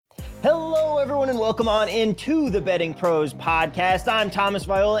Hello, everyone, and welcome on into the Betting Pros podcast. I'm Thomas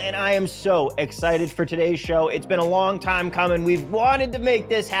Viola, and I am so excited for today's show. It's been a long time coming. We've wanted to make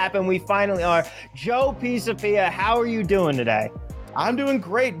this happen. We finally are. Joe Pisapia, how are you doing today? I'm doing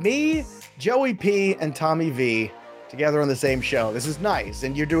great. Me, Joey P, and Tommy V together on the same show. This is nice,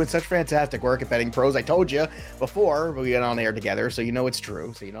 and you're doing such fantastic work at Betting Pros. I told you before we get on air together, so you know it's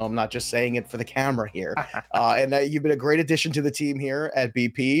true. So you know I'm not just saying it for the camera here. And you've been a great addition to the team here at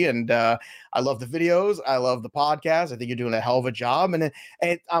BP, and I love the videos. I love the podcast. I think you're doing a hell of a job, and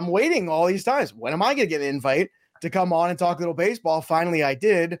I'm waiting all these times. When am I going to get an invite to come on and talk a little baseball? Finally, I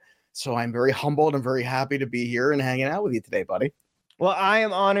did. So I'm very humbled and very happy to be here and hanging out with you today, buddy. Well, I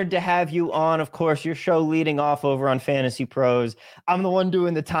am honored to have you on. Of course, your show leading off over on Fantasy Pros. I'm the one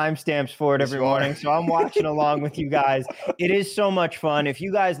doing the timestamps for it every morning, so I'm watching along with you guys. It is so much fun. If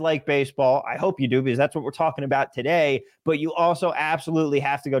you guys like baseball, I hope you do, because that's what we're talking about today. But you also absolutely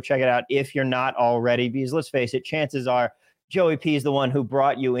have to go check it out if you're not already, because let's face it, chances are Joey P is the one who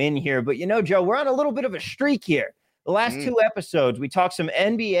brought you in here. But you know, Joe, we're on a little bit of a streak here. The last two episodes, we talked some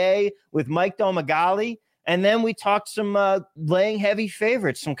NBA with Mike Domagali. And then we talked some laying heavy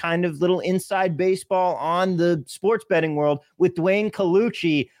favorites, some kind of little inside baseball on the sports betting world with Dwayne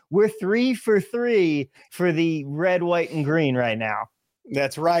Colucci. We're 3 for 3 for the red, white, and green right now.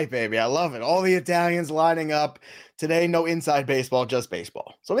 That's right, baby. I love it. All the Italians lining up today. No inside baseball, just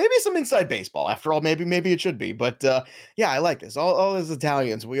baseball. So maybe some inside baseball. After all, maybe it should be. But yeah, I like this. All those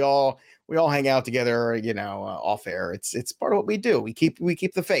Italians, we all hang out together, off air. It's part of what we do. We keep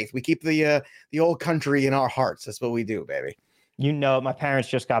the faith. We keep the old country in our hearts. That's what we do, baby. You know, my parents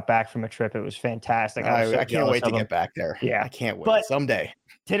just got back from a trip. It was fantastic. I can't wait to get back there. Yeah, I can't wait. But someday.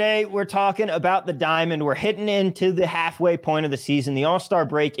 Today, we're talking about the Diamond. We're hitting into the halfway point of the season. The All-Star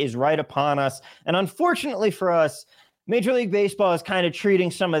break is right upon us. And unfortunately for us, Major League Baseball is kind of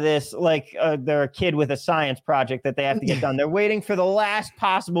treating some of this like they're a kid with a science project that they have to get done. They're waiting for the last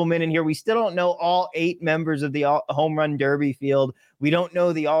possible minute here. We still don't know all 8 members of the Home Run Derby field. We don't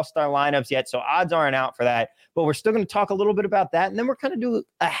know the All-Star lineups yet, so odds aren't out for that. But we're still going to talk a little bit about that, and then we're going to do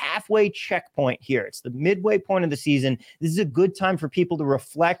a halfway checkpoint here. It's the midway point of the season. This is a good time for people to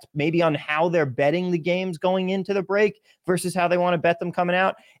reflect maybe on how they're betting the games going into the break versus how they want to bet them coming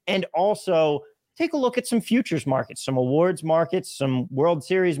out, and also take a look at some futures markets, some awards markets, some World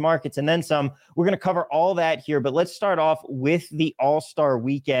Series markets, and then some. We're going to cover all that here, but let's start off with the All-Star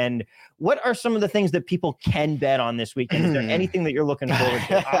weekend. What are some of the things that people can bet on this weekend? Is there anything that you're looking forward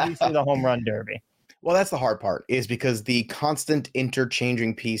to? Obviously, the Home Run Derby. Well, that's the hard part, is because the constant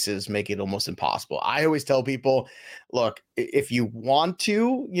interchanging pieces make it almost impossible. I always tell people, look, if you want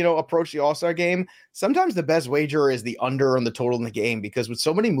to, approach the All-Star game, sometimes the best wager is the under on the total in the game, because with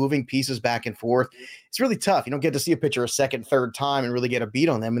so many moving pieces back and forth, it's really tough. You don't get to see a pitcher a second, third time and really get a beat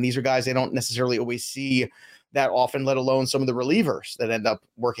on them. And these are guys they don't necessarily always see that often, let alone some of the relievers that end up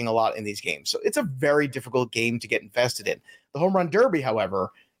working a lot in these games. So it's a very difficult game to get invested in. The Home Run Derby, however,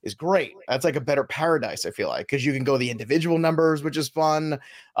 is great. That's like a better paradise, I feel like, because you can go the individual numbers, which is fun.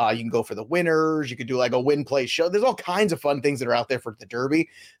 You can go for the winners. You could do like a win play show. There's all kinds of fun things that are out there for the Derby.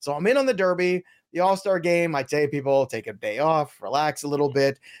 So I'm in on the Derby. The All-Star game, I'd say people take a day off, relax a little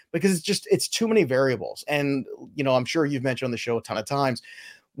bit, because it's too many variables. And, I'm sure you've mentioned on the show a ton of times,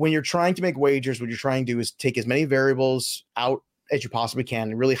 when you're trying to make wagers, what you're trying to do is take as many variables out as you possibly can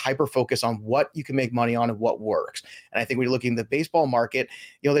and really hyper focus on what you can make money on and what works. And I think when you're looking at the baseball market,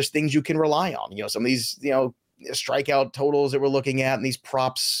 there's things you can rely on. Some of these, strikeout totals that we're looking at and these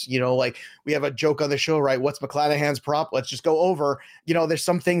props, like we have a joke on the show, right? What's McClanahan's prop? Let's just go over. There's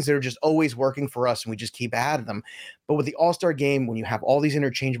some things that are just always working for us and we just keep adding them. But with the All-Star game, when you have all these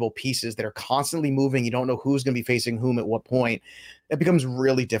interchangeable pieces that are constantly moving, you don't know who's going to be facing whom at what point, it becomes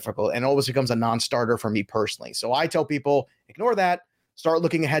really difficult and always becomes a non-starter for me personally. So I tell people, ignore that. Start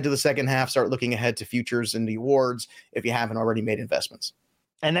looking ahead to the second half. Start looking ahead to futures and the awards if you haven't already made investments.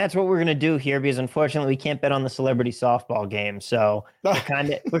 And that's what we're going to do here, because unfortunately we can't bet on the celebrity softball game. So we're kind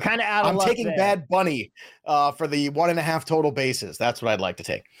of out of luck. I'm taking there. Bad Bunny for the 1.5 total bases. That's what I'd like to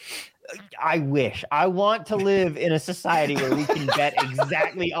take. I wish. I want to live in a society where we can bet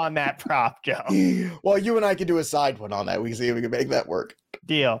exactly on that prop, Joe. Well, you and I can do a side one on that. We can see if we can make that work.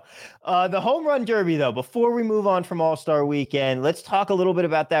 Deal. The Home Run Derby, though, before we move on from All-Star Weekend, let's talk a little bit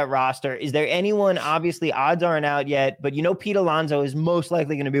about that roster. Is there anyone, obviously odds aren't out yet, but Pete Alonso is most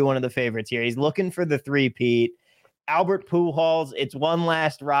likely going to be one of the favorites here. He's looking for the three-peat. Albert Pujols, it's one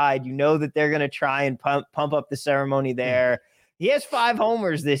last ride. That they're going to try and pump up the ceremony there. He has 5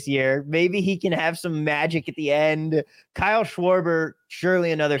 homers this year. Maybe he can have some magic at the end. Kyle Schwarber,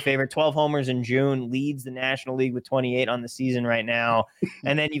 surely another favorite. 12 homers in June, leads the National League with 28 on the season right now.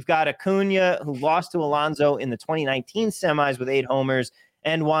 And then you've got Acuna, who lost to Alonso in the 2019 semis with 8 homers,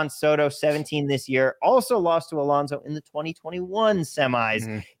 and Juan Soto, 17 this year, also lost to Alonso in the 2021 semis.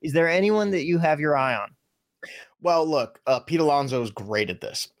 Mm-hmm. Is there anyone that you have your eye on? Well, look, Pete Alonso is great at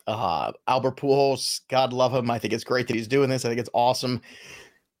this. Albert Pujols, God love him. I think it's great that he's doing this. I think it's awesome.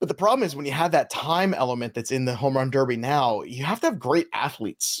 But the problem is when you have that time element that's in the home run derby now, you have to have great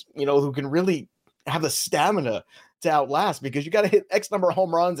athletes, who can really have the stamina to outlast, because you got to hit X number of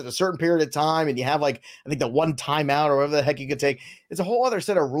home runs at a certain period of time. And you have I think the one timeout or whatever the heck you could take. It's a whole other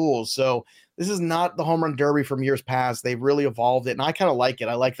set of rules. So this is not the home run derby from years past. They've really evolved it, and I kind of like it.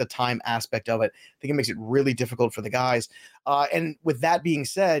 I like the time aspect of it. I think it makes it really difficult for the guys. And with that being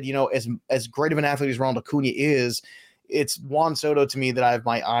said, as great of an athlete as Ronald Acuna is, it's Juan Soto to me that I have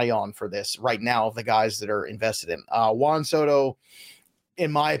my eye on for this right now of the guys that are invested in. Juan Soto,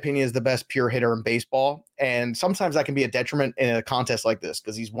 in my opinion, is the best pure hitter in baseball. And sometimes that can be a detriment in a contest like this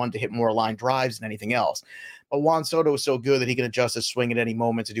because he's one to hit more line drives than anything else. But Juan Soto is so good that he can adjust his swing at any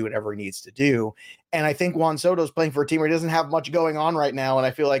moment to do whatever he needs to do. And I think Juan Soto is playing for a team where he doesn't have much going on right now. And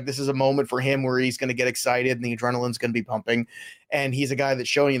I feel like this is a moment for him where he's going to get excited and the adrenaline's going to be pumping. And he's a guy that's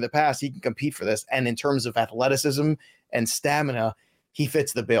shown you in the past he can compete for this. And in terms of athleticism and stamina, he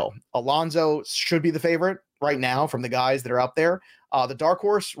fits the bill. Alonso should be the favorite right now from the guys that are out there. The dark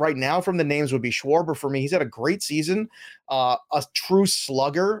horse right now from the names would be Schwarber for me. He's had a great season, a true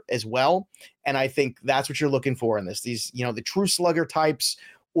slugger as well. And I think that's what you're looking for in this. These, the true slugger types,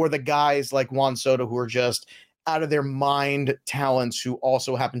 or the guys like Juan Soto who are just out of their mind talents who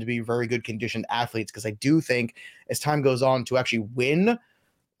also happen to be very good conditioned athletes. Because I do think as time goes on to actually win,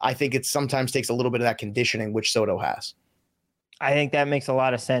 I think it sometimes takes a little bit of that conditioning, which Soto has. I think that makes a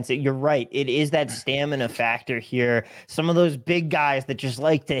lot of sense. You're right. It is that stamina factor here. Some of those big guys that just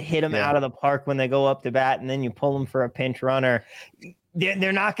like to hit them out of the park when they go up to bat, and then you pull them for a pinch runner.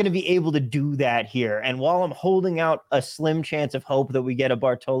 They're not going to be able to do that here. And while I'm holding out a slim chance of hope that we get a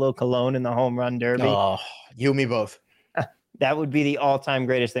Bartolo Colon in the home run derby. Oh, you and me both. That would be the all-time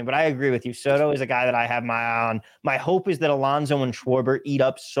greatest thing. But I agree with you. Soto is a guy that I have my eye on. My hope is that Alonso and Schwarber eat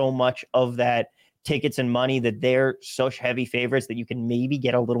up so much of that tickets and money that they're such heavy favorites that you can maybe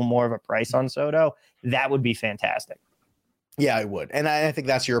get a little more of a price on Soto. That would be fantastic. Yeah, I would. And I think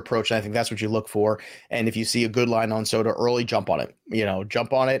that's your approach. And I think that's what you look for. And if you see a good line on Soto early, jump on it,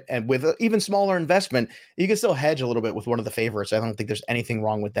 jump on it. And with an even smaller investment, you can still hedge a little bit with one of the favorites. I don't think there's anything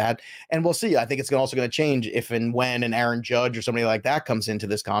wrong with that. And we'll see. I think it's also going to change if and when an Aaron Judge or somebody like that comes into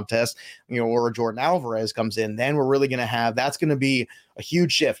this contest, or a Jordan Alvarez comes in, then we're really going to have, that's going to be a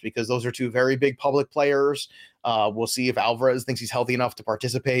huge shift because those are two very big public players. We'll see if Alvarez thinks he's healthy enough to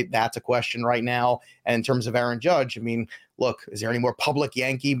participate. That's a question right now. And in terms of Aaron Judge, look, is there any more public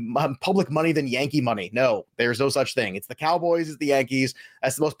money than Yankee money? No, there's no such thing. It's the Cowboys, it's the Yankees.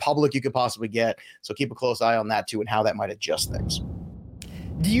 That's the most public you could possibly get. So keep a close eye on that too and how that might adjust things.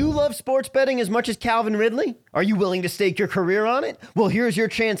 Do you love sports betting as much as Calvin Ridley? Are you willing to stake your career on it? Well, here's your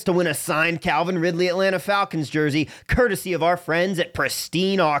chance to win a signed Calvin Ridley Atlanta Falcons jersey, courtesy of our friends at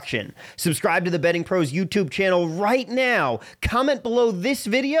Pristine Auction. Subscribe to the Betting Pros YouTube channel right now. Comment below this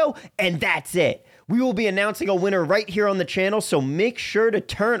video, and that's it. We will be announcing a winner right here on the channel, so make sure to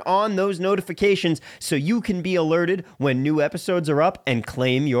turn on those notifications so you can be alerted when new episodes are up and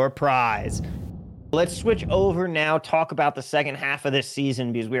claim your prize. Let's switch over now, talk about the second half of this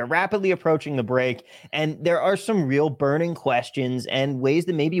season because we are rapidly approaching the break and there are some real burning questions and ways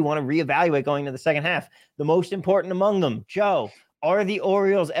that maybe you want to reevaluate going to the second half. The most important among them, Joe, are the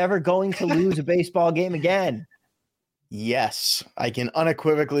Orioles ever going to lose a baseball game again? Yes, I can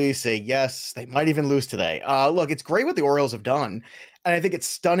unequivocally say yes. They might even lose today. Look, it's great what the Orioles have done. And I think it's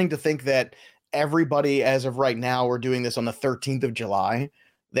stunning to think that everybody, as of right now, we're doing this on the 13th of July,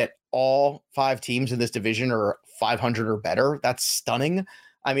 that all 5 teams in this division are 500 or better. That's stunning.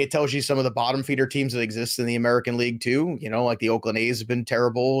 It tells you some of the bottom feeder teams that exist in the American League too. Like the Oakland A's have been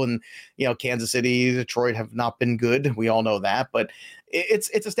terrible and, Kansas City, Detroit have not been good. We all know that, but it's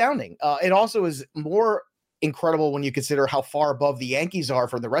astounding. It also is more incredible when you consider how far above the Yankees are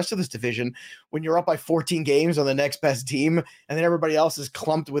for the rest of this division when you're up by 14 games on the next best team and then everybody else is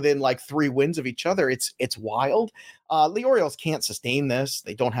clumped within like 3 wins of each other. It's wild. The Orioles can't sustain this.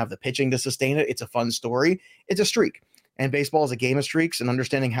 They don't have the pitching to sustain it. It's a fun story. It's a streak, and baseball is a game of streaks, and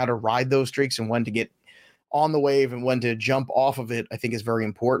understanding how to ride those streaks and when to get on the wave and when to jump off of it, I think is very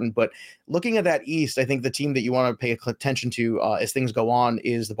important. But looking at that East, I think the team that you want to pay attention to as things go on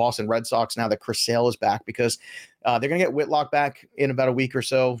is the Boston Red Sox now that Chris Sale is back, because they're going to get Whitlock back in about a week or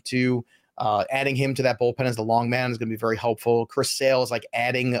so too. Adding him to that bullpen as the long man is going to be very helpful. Chris Sale is like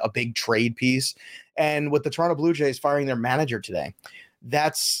adding a big trade piece. And with the Toronto Blue Jays firing their manager today,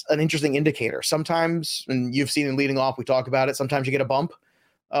 that's an interesting indicator. Sometimes, and you've seen in leading off, we talk about it, sometimes you get a bump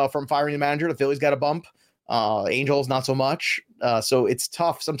from firing the manager. The Phillies got a bump. Angels, not so much. So it's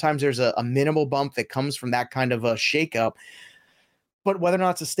tough. Sometimes there's a minimal bump that comes from that kind of a shakeup. But whether or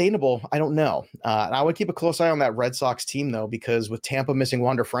not it's sustainable, I don't know. And I would keep a close eye on that Red Sox team, though, because with Tampa missing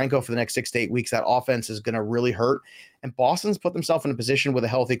Wander Franco for the next 6 to 8 weeks, that offense is going to really hurt. And Boston's put themselves in a position with a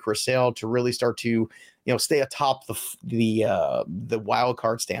healthy Chris Sale to really start to, stay atop the wild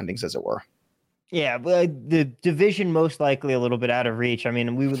card standings, as it were. Yeah, the division most likely a little bit out of reach. I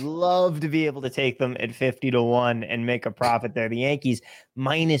mean, we would love to be able to take them at 50-1 and make a profit there. The Yankees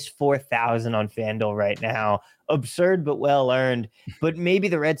minus 4,000 on FanDuel right now. Absurd, but well earned. But maybe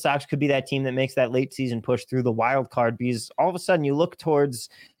the Red Sox could be that team that makes that late season push through the wild card, because all of a sudden you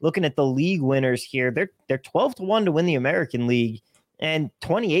looking at the league winners here. They're 12-1 to win the American League and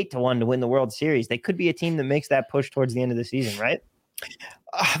 28-1 to win the World Series. They could be a team that makes that push towards the end of the season, right?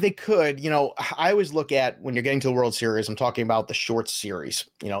 They could. I always look at, when you're getting to the World Series, I'm talking about the short series.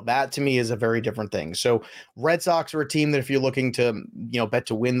 That to me is a very different thing. So Red Sox are a team that if you're looking to, bet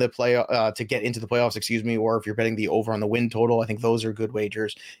to win the play, to get into the playoffs, or if you're betting the over on the win total, I think those are good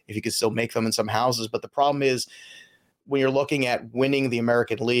wagers if you could still make them in some houses. But the problem is, when you're looking at winning the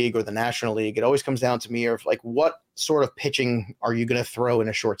American League or the National League, it always comes down to me of like, what sort of pitching are you going to throw in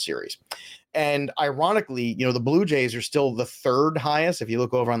a short series? And ironically, the Blue Jays are still the third highest. If you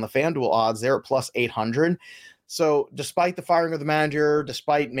look over on the FanDuel odds, they're at plus 800. So despite the firing of the manager,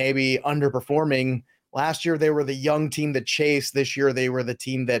 despite maybe underperforming, last year they were the young team that chased. This year they were the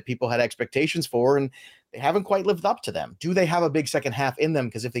team that people had expectations for, and they haven't quite lived up to them. Do they have a big second half in them?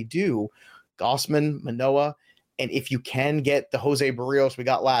 Because if they do, Gausman, Manoah, and if you can get the Jose Barrios we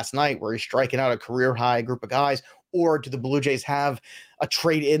got last night, where he's striking out a career high group of guys, or do the Blue Jays have a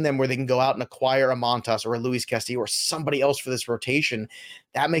trade in them where they can go out and acquire a Montas or a Luis Castillo or somebody else for this rotation?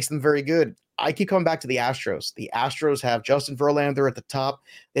 That makes them very good. I keep coming back to the Astros. The Astros have Justin Verlander at the top.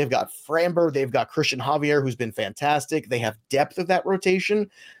 They've got Framber. They've got Christian Javier, who's been fantastic. They have depth of that rotation,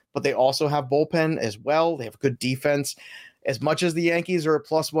 but they also have bullpen as well. They have good defense. As much as the Yankees are at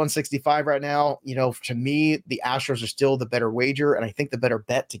plus 165 right now, to me, the Astros are still the better wager, and I think the better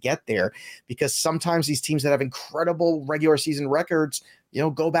bet to get there, because sometimes these teams that have incredible regular season records,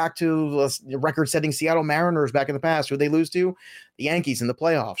 go back to the record-setting Seattle Mariners back in the past. Who they lose to? The Yankees in the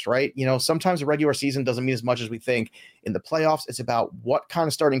playoffs, right? Sometimes the regular season doesn't mean as much as we think. In the playoffs, it's about what kind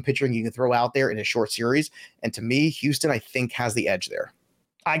of starting pitching you can throw out there in a short series. And to me, Houston, I think, has the edge there.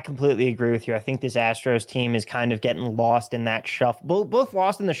 I completely agree with you. I think this Astros team is kind of getting lost in that shuffle, both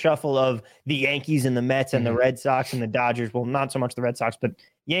lost in the shuffle of the Yankees and the Mets and the Red Sox and the Dodgers. Well, not so much the Red Sox, but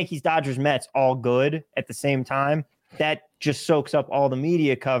Yankees, Dodgers, Mets, all good at the same time. That just soaks up all the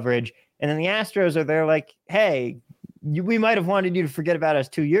media coverage. And then the Astros are there like, hey, we might have wanted you to forget about us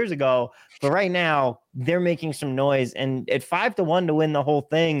 2 years ago, but right now they're making some noise. And at 5-1 to win the whole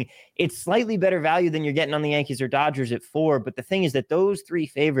thing, it's slightly better value than you're getting on the Yankees or Dodgers at 4. But the thing is that those three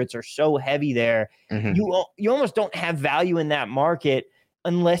favorites are so heavy there. You almost don't have value in that market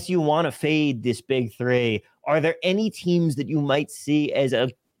unless you want to fade this big three. Are there any teams that you might see as a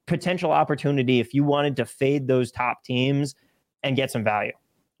potential opportunity if you wanted to fade those top teams and get some value?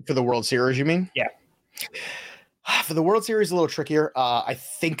 For the World Series, you mean? Yeah. For the World Series, a little trickier. I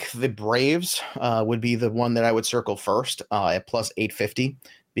think the Braves would be the one that I would circle first at plus 850,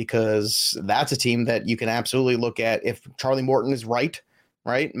 because that's a team that you can absolutely look at if Charlie Morton is right?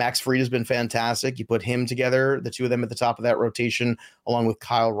 Max Fried has been fantastic. You put him together, the two of them at the top of that rotation, along with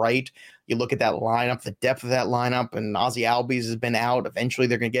Kyle Wright. You look at that lineup, the depth of that lineup, and Ozzie Albies has been out. Eventually,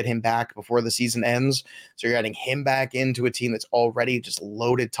 they're going to get him back before the season ends. So you're adding him back into a team that's already just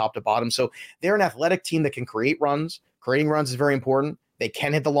loaded top to bottom. So they're an athletic team that can create runs. Creating runs is very important. They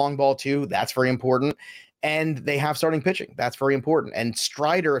can hit the long ball too. That's very important. And they have starting pitching. That's very important. And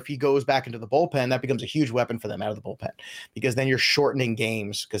Strider, if he goes back into the bullpen, that becomes a huge weapon for them out of the bullpen, because then you're shortening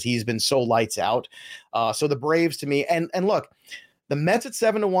games because he's been so lights out. So the Braves to me, and look, the Mets at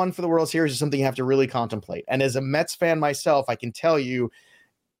 7-1 for the World Series is something you have to really contemplate. And as a Mets fan myself, I can tell you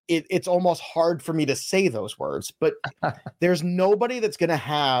it's almost hard for me to say those words, but there's nobody that's going to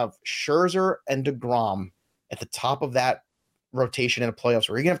have Scherzer and DeGrom at the top of that rotation in a playoffs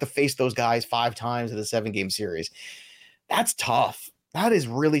where you're gonna have to face those guys 5 times in a 7-game series. That's tough. That is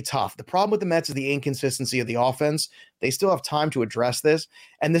really tough. The problem with the Mets is the inconsistency of the offense. They still have time to address this.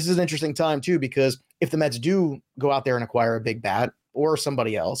 And this is an interesting time, too, because if the Mets do go out there and acquire a big bat or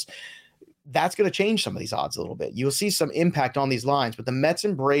somebody else, that's going to change some of these odds a little bit. You'll see some impact on these lines, but the Mets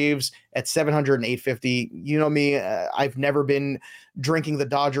and Braves at 700 and 850, you know me, I've never been drinking the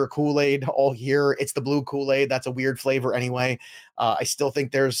Dodger Kool-Aid all year. It's the blue Kool-Aid. That's a weird flavor anyway. I still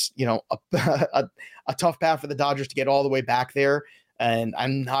think there's, a tough path for the Dodgers to get all the way back there. And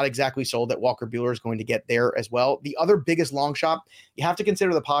I'm not exactly sold that Walker Buehler is going to get there as well. The other biggest long shot, you have to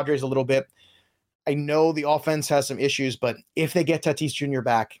consider the Padres a little bit. I know the offense has some issues, but if they get Tatis Jr.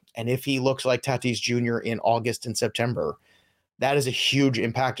 back, and if he looks like Tatis Jr. in August and September, that is a huge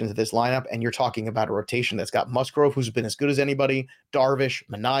impact into this lineup. And you're talking about a rotation that's got Musgrove, who's been as good as anybody, Darvish,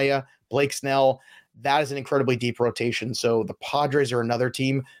 Manaea, Blake Snell. That is an incredibly deep rotation. So the Padres are another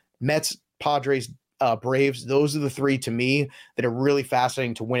team. Mets, Padres, Braves, those are the three to me that are really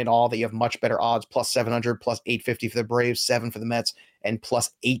fascinating to win it all, that you have much better odds, plus 700, plus 850 for the Braves, 7 for the Mets, and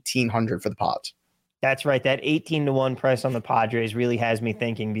plus 1,800 for the Pods. That's right. That 18-1 price on the Padres really has me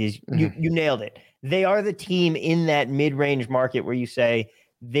thinking, because you nailed it. They are the team in that mid-range market where you say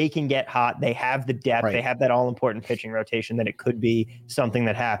they can get hot. They have the depth. Right. They have that all-important pitching rotation that it could be something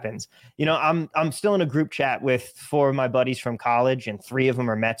that happens. I'm still in a group chat with 4 of my buddies from college, and 3 of them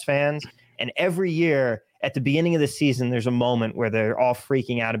are Mets fans. And every year at the beginning of the season, there's a moment where they're all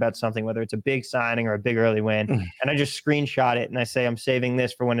freaking out about something, whether it's a big signing or a big early win. And I just screenshot it and I say, I'm saving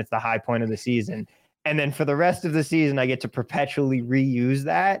this for when it's the high point of the season. And then for the rest of the season, I get to perpetually reuse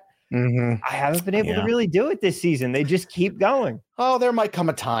that. I haven't been able to really do it this season. They just keep going. Oh, there might come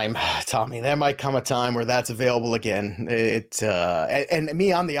a time, Tommy. There might come a time where that's available again. And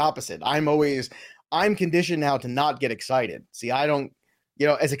me, I'm the opposite. I'm conditioned now to not get excited. See, I don't,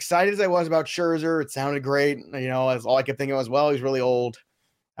 as excited as I was about Scherzer, it sounded great. As all I kept thinking was, well, he's really old.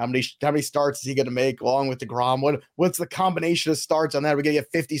 How many starts is he going to make along with DeGrom? What's the combination of starts on that? Are we going to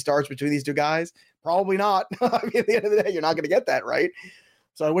get 50 starts between these two guys? Probably not. I mean, at the end of the day, you're not going to get that, right?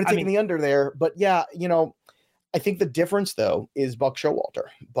 So I would have taken the under there. But yeah, I think the difference, though, is Buck Showalter.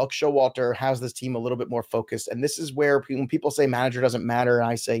 Buck Showalter has this team a little bit more focused. And this is where when people say manager doesn't matter,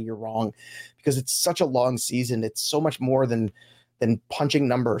 I say you're wrong, because it's such a long season. It's so much more than punching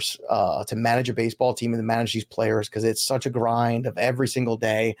numbers to manage a baseball team and to manage these players, because it's such a grind of every single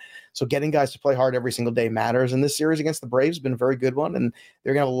day. So getting guys to play hard every single day matters. And this series against the Braves has been a very good one. And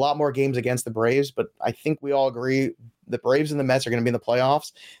they're going to have a lot more games against the Braves. But I think we all agree the Braves and the Mets are going to be in the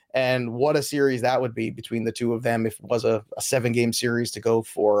playoffs. And what a series that would be between the two of them if it was a 7-game series to go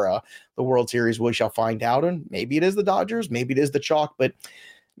for the World Series. We shall find out. And maybe it is the Dodgers, maybe it is the chalk. But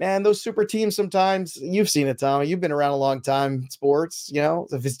man, those super teams sometimes, you've seen it, Tommy. You've been around a long time in sports.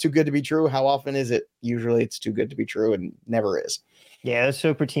 If it's too good to be true, how often is it? Usually it's too good to be true, and never is. Yeah, those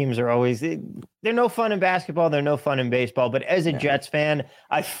super teams are always, they're no fun in basketball. They're no fun in baseball. But as a Jets fan,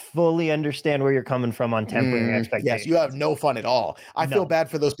 I fully understand where you're coming from on tempering expectations. Yes, you have no fun at all. I feel bad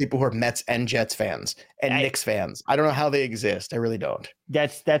for those people who are Mets and Jets fans and Knicks fans. I don't know how they exist. I really don't.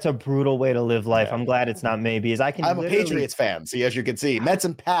 That's a brutal way to live life. I'm glad it's not me, because I'm a Patriots fan. See, as you can see, Mets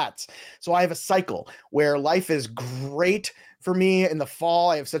and Pats. So I have a cycle where life is great. For me, in the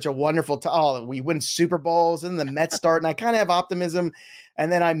fall, I have such a wonderful time. We win Super Bowls, and then the Mets start, and I kind of have optimism.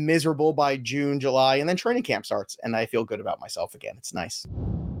 And then I'm miserable by June, July, and then training camp starts, and I feel good about myself again. It's nice.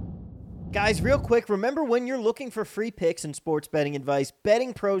 Guys, real quick, remember when you're looking for free picks and sports betting advice,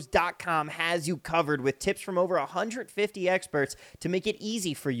 bettingpros.com has you covered with tips from over 150 experts to make it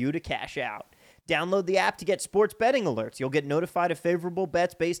easy for you to cash out. Download the app to get sports betting alerts. You'll get notified of favorable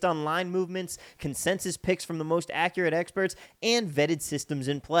bets based on line movements, consensus picks from the most accurate experts, and vetted systems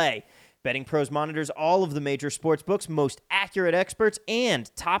in play. Betting Pros monitors all of the major sports books, most accurate experts,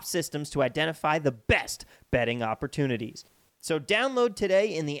 and top systems to identify the best betting opportunities. So download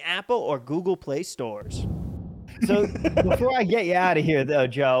today in the Apple or Google Play stores. So before I get you out of here, though,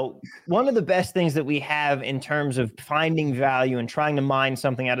 Joe, one of the best things that we have in terms of finding value and trying to mine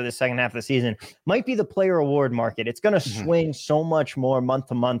something out of the second half of the season might be the player award market. It's going to swing so much more month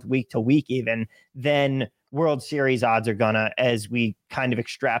to month, week to week, even than World Series odds are gonna, as we kind of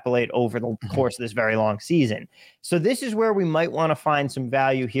extrapolate over the course of this very long season. So this is where we might want to find some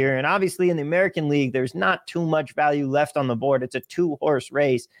value here. And obviously in the American League, there's not too much value left on the board. It's a 2-horse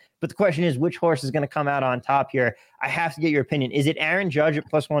race. But the question is, which horse is going to come out on top here? I have to get your opinion. Is it Aaron Judge at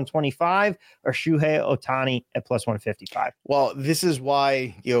plus 125 or Shohei Ohtani at plus 155? Well, this is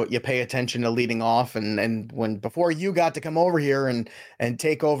why you pay attention to leading off. And when before you got to come over here and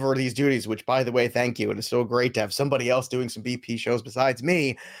take over these duties, which, by the way, thank you. It is so great to have somebody else doing some BP shows besides besides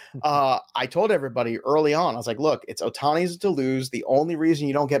me. I told everybody early on, I was like, look, it's Ohtani's to lose. The only reason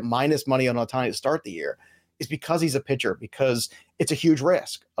you don't get minus money on Ohtani to start the year is because he's a pitcher, because it's a huge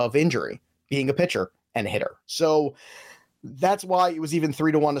risk of injury being a pitcher and a hitter. So that's why it was even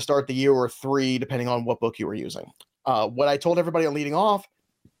 3-1 to start the year, or 3, depending on what book you were using. What I told everybody on leading off,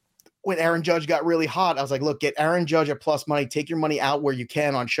 when Aaron Judge got really hot, I was like, look, get Aaron Judge at plus money, take your money out where you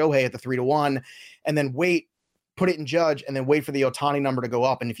can on Shohei at the 3-1, and then wait, put it in Judge, and then wait for the Ohtani number to go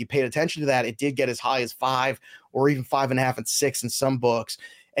up. And if you paid attention to that, it did get as high as 5 or even 5.5 and 6 in some books.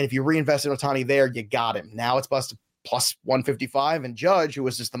 And if you reinvest in Ohtani there, you got him. Now it's busted plus 155, and Judge, who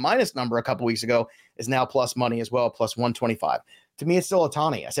was just the minus number a couple weeks ago, is now plus money as well, plus 125. To me, it's still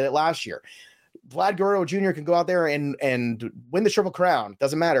Ohtani. I said it last year. Vlad Guerrero Jr. can go out there and win the Triple Crown.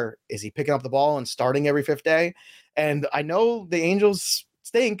 Doesn't matter. Is he picking up the ball and starting every 5th day? And I know the Angels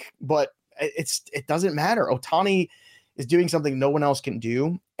stink, but it doesn't matter. Ohtani is doing something no one else can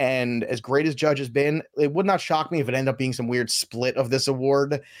do. And as great as Judge has been, it would not shock me if it ended up being some weird split of this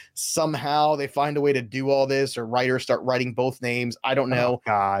award. Somehow they find a way to do all this, or writers start writing both names. I don't know.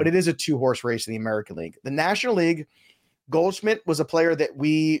 But it is a 2-horse race in the American League. The National League, Goldschmidt was a player that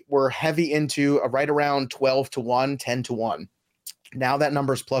we were heavy into, right around 12-1, 10-1. Now that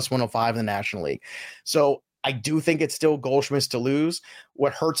number is plus 105 in the National League. So I do think it's still Goldschmidt's to lose.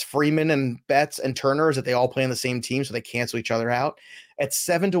 What hurts Freeman and Betts and Turner is that they all play on the same team, so they cancel each other out. At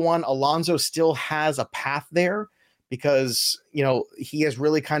 7-1, Alonso still has a path there because, he has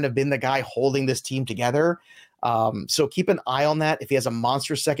really kind of been the guy holding this team together. So keep an eye on that. If he has a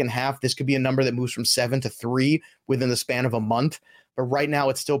monster second half, this could be a number that moves from 7 to 3 within the span of a month. But right now,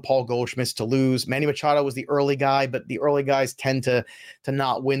 it's still Paul Goldschmidt's to lose. Manny Machado was the early guy, but the early guys tend to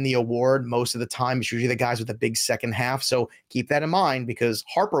not win the award most of the time. It's usually the guys with the big second half. So keep that in mind, because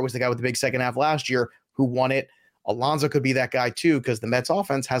Harper was the guy with the big second half last year who won it. Alonso could be that guy too, because the Mets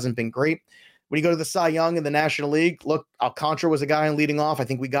offense hasn't been great. When you go to the Cy Young in the National League, look, Alcantara was a guy in leading off. I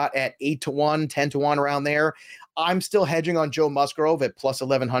think we got at 8-1, 10-1 around there. I'm still hedging on Joe Musgrove at plus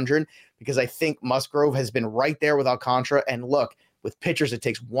 1,100 because I think Musgrove has been right there with Alcantara. And look, with pitchers, it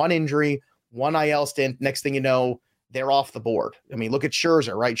takes one injury, one IL stint. Next thing you know, they're off the board. I mean, look at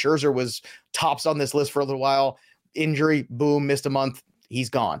Scherzer, right? Scherzer was tops on this list for a little while. Injury, boom, missed a month. He's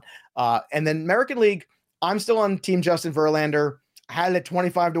gone. And then American League, I'm still on team Justin Verlander. Had it at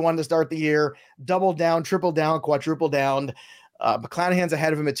 25-1 to start the year, double down, triple down, quadruple down. McClanahan's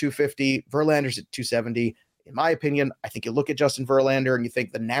ahead of him at 250. Verlander's at 270. In my opinion, I think you look at Justin Verlander and you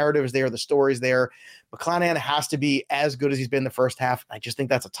think the narrative is there, the story's there. McClanahan has to be as good as he's been the first half. I just think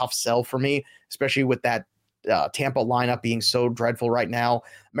that's a tough sell for me, especially with that Tampa lineup being so dreadful right now.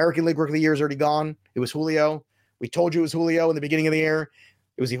 American League Rookie of the Year is already gone. It was Julio. We told you it was Julio in the beginning of the year.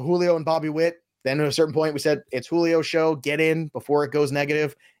 It was Julio and Bobby Witt. Then at a certain point, we said, it's Julio's show. Get in before it goes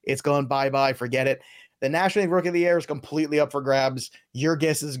negative. It's gone bye-bye. Forget it. The National League Rookie of the Year is completely up for grabs. Your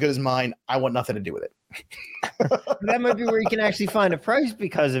guess is as good as mine. I want nothing to do with it. That might be where you can actually find a price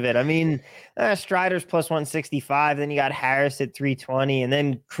because of it. I mean, Strider's plus 165. Then you got Harris at 320, and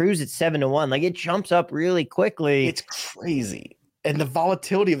then Cruz at 7-1. Like, it jumps up really quickly. It's crazy. And the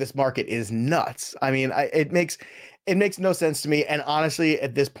volatility of this market is nuts. I mean, it makes no sense to me. And honestly,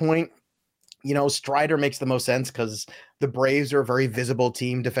 at this point, Strider makes the most sense because the Braves are a very visible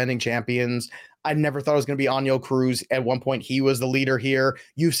team, defending champions. I never thought it was going to be Oniel Cruz. At one point, he was the leader here.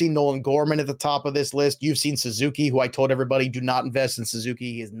 You've seen Nolan Gorman at the top of this list. You've seen Suzuki, who I told everybody, do not invest in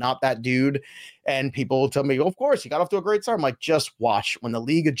Suzuki. He is not that dude. And people will tell me, of course, he got off to a great start. I'm like, just watch. When the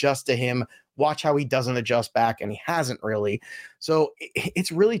league adjusts to him, watch how he doesn't adjust back, and he hasn't really. So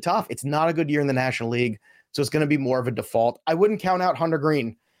it's really tough. It's not a good year in the National League, so it's going to be more of a default. I wouldn't count out Hunter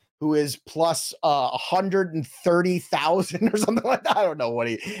Green, who is plus 130,000 or something like that. I don't know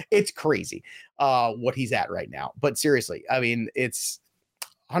it's crazy what he's at right now. But seriously, I mean,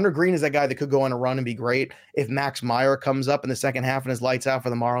 Hunter Green is that guy that could go on a run and be great. If Max Meyer comes up in the second half and his lights out for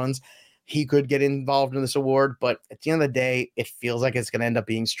the Marlins, he could get involved in this award. But at the end of the day, it feels like it's going to end up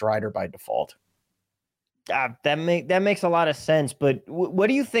being Strider by default. That makes a lot of sense. But what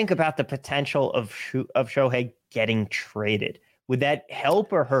do you think about the potential of Shohei getting traded? Would that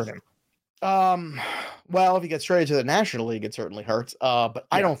help or hurt him? Well, if he gets traded to the National League, it certainly hurts. But yeah.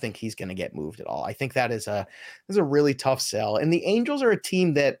 I don't think he's going to get moved at all. I think that is a really tough sell. And the Angels are a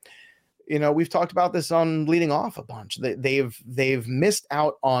team that, we've talked about this on leading off a bunch. They've missed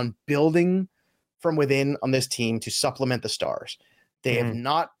out on building from within on this team to supplement the stars. They have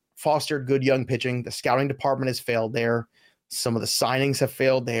not fostered good young pitching. The scouting department has failed there. Some of the signings have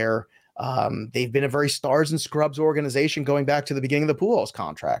failed there. They've been a very stars and scrubs organization going back to the beginning of the Pujols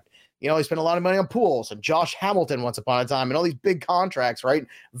contract. You know, he spent a lot of money on Pools and Josh Hamilton once upon a time and all these big contracts, right?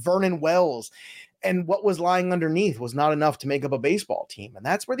 Vernon Wells. And what was lying underneath was not enough to make up a baseball team. And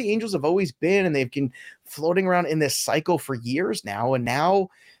that's where the Angels have always been. And they've been floating around in this cycle for years now. And now,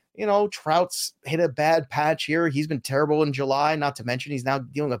 you know, Trout's hit a bad patch here. He's been terrible in July, not to mention he's now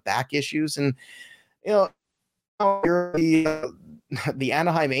dealing with back issues. And, you know, you're the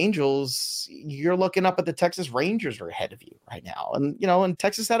Anaheim Angels, you're looking up at the Texas Rangers are ahead of you right now. And, you know, and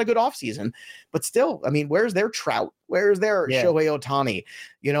Texas had a good offseason, but still, I mean, where's their Trout? Where's their Shohei Ohtani?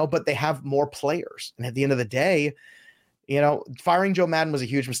 You know, but they have more players. And at the end of the day, you know, firing Joe Madden was a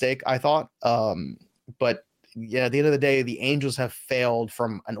huge mistake, I thought. But yeah, at the end of the day, the Angels have failed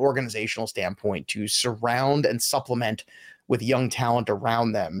from an organizational standpoint to surround and supplement with young talent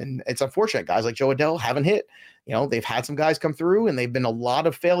around them. And it's unfortunate. Guys like Joe Adell haven't hit. You know, they've had some guys come through and they've been a lot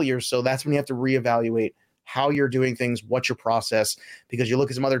of failures. So that's when you have to reevaluate how you're doing things, what's your process, because you look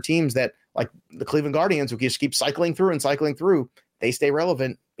at some other teams that, like the Cleveland Guardians, who just keep cycling through, they stay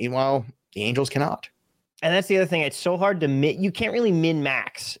relevant. Meanwhile, the Angels cannot. And that's the other thing. It's so hard to you can't really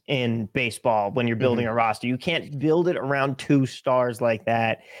min-max in baseball when you're building a roster. You can't build it around two stars like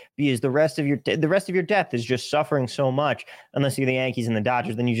that because the rest of your depth is just suffering so much. Unless you're the Yankees and the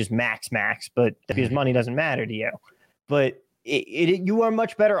Dodgers, then you just max. But because money doesn't matter to you. But you are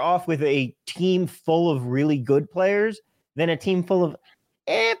much better off with a team full of really good players than a team full of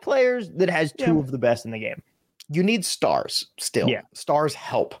players that has two of the best in the game. You need stars still. Yeah. Stars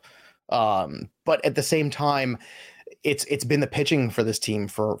help. But at the same time, it's been the pitching for this team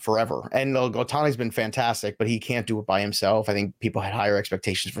for forever. And Ohtani's been fantastic, but he can't do it by himself. I think people had higher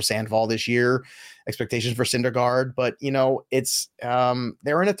expectations for Sandoval this year, expectations for Syndergaard, but you know, it's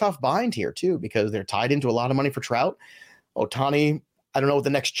they're in a tough bind here too, because they're tied into a lot of money for Trout. Ohtani, I don't know what the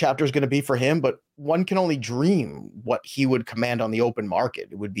next chapter is going to be for him, but one can only dream what he would command on the open market.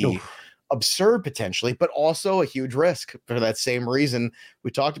 It would be absurd potentially, but also a huge risk for that same reason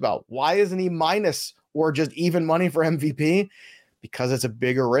we talked about. Why isn't he minus or just even money for MVP? Because it's a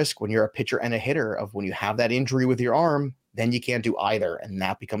bigger risk when you're a pitcher and a hitter. Of when you have that injury with your arm, then you can't do either, and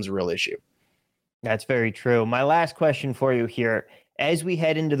that becomes a real issue. That's very true. My last question for you here. As we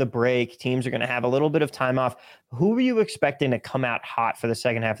head into the break, teams are going to have a little bit of time off. Who are you expecting to come out hot for the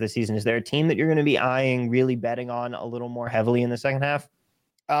second half of the season? Is there a team that you're going to be eyeing, really betting on a little more heavily in the second half?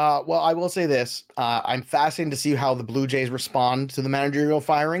 Well, I will say this. I'm fascinated to see how the Blue Jays respond to the managerial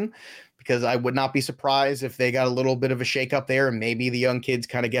firing, because I would not be surprised if they got a little bit of a shakeup there and maybe the young kids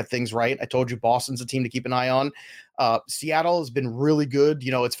kind of get things right. I told you Boston's a team to keep an eye on. Seattle has been really good.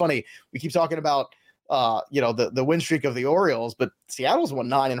 You know, it's funny. We keep talking about, you know, the win streak of the Orioles, but Seattle's won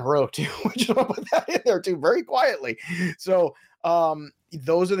 9 in a row too. We just want to put that in there too, very quietly. So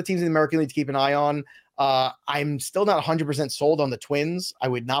those are the teams in the American League to keep an eye on. I'm still not 100% sold on the Twins. I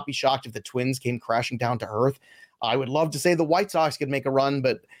would not be shocked if the Twins came crashing down to earth. I would love to say the White Sox could make a run,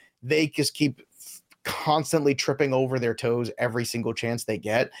 but they just keep constantly tripping over their toes every single chance they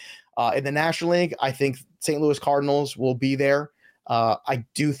get. In the National League, I think St. Louis Cardinals will be there. I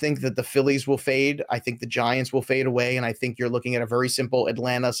do think that the Phillies will fade. I think the Giants will fade away. And I think you're looking at a very simple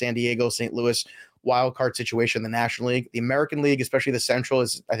Atlanta, San Diego, St. Louis wild card situation in the National League. The American League, especially the Central,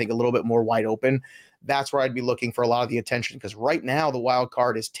 is, I think, a little bit more wide open. That's where I'd be looking for a lot of the attention, because right now the wild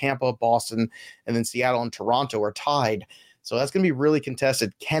card is Tampa, Boston, and then Seattle and Toronto are tied. So that's going to be really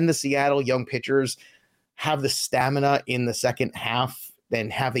contested. Can the Seattle young pitchers have the stamina in the second half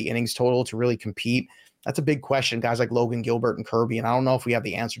and have the innings total to really compete? That's a big question. Guys like Logan Gilbert and Kirby, and I don't know if we have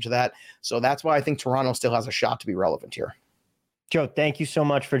the answer to that. So that's why I think Toronto still has a shot to be relevant here. Joe, thank you so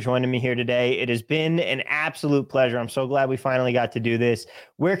much for joining me here today. It has been an absolute pleasure. I'm so glad we finally got to do this.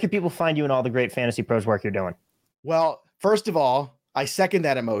 Where can people find you and all the great Fantasy Pros work you're doing? Well, first of all, I second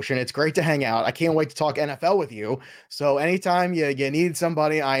that emotion. It's great to hang out. I can't wait to talk NFL with you. So anytime you need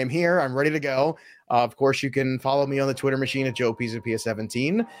somebody, I am here. I'm ready to go. Of course, you can follow me on the Twitter machine at Joe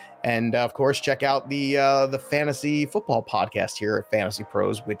PSA17. And of course, check out the fantasy football podcast here at Fantasy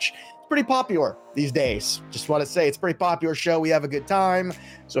Pros, which is pretty popular these days. Just want to say it's a pretty popular show. We have a good time.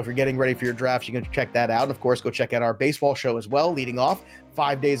 So if you're getting ready for your drafts, you can check that out. And of course, go check out our baseball show as well, leading off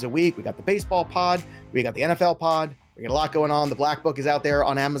 5 days a week. We got the baseball pod. We got the NFL pod. We got a lot going on. The Black Book is out there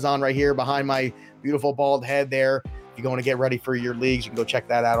on Amazon right here behind my beautiful bald head there. If you're going to get ready for your leagues, you can go check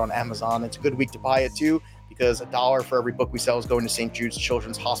that out on Amazon. It's a good week to buy it too, because $1 for every book we sell is going to St. Jude's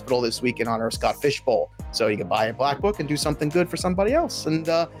Children's Hospital this week in honor of Scott Fishbowl. So you can buy a Black Book and do something good for somebody else. And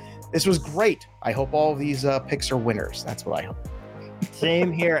this was great. I hope all of these picks are winners. That's what I hope.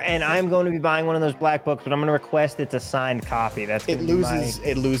 Same here. And I'm going to be buying one of those Black Books, but I'm going to request it's a signed copy. It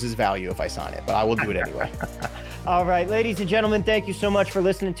loses value if I sign it, but I will do it anyway. All right, ladies and gentlemen, thank you so much for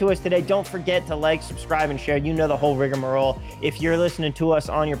listening to us today. Don't forget to like, subscribe, and share. You know the whole rigmarole. If you're listening to us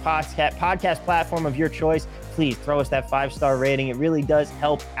on your podcast platform of your choice, please throw us that 5-star rating. It really does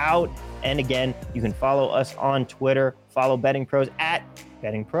help out. And again, you can follow us on Twitter. Follow Betting Pros at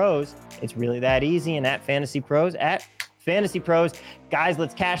Betting Pros. It's really that easy. And at Fantasy Pros at Fantasy Pros. Guys,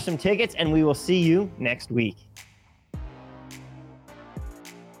 let's cash some tickets, and we will see you next week.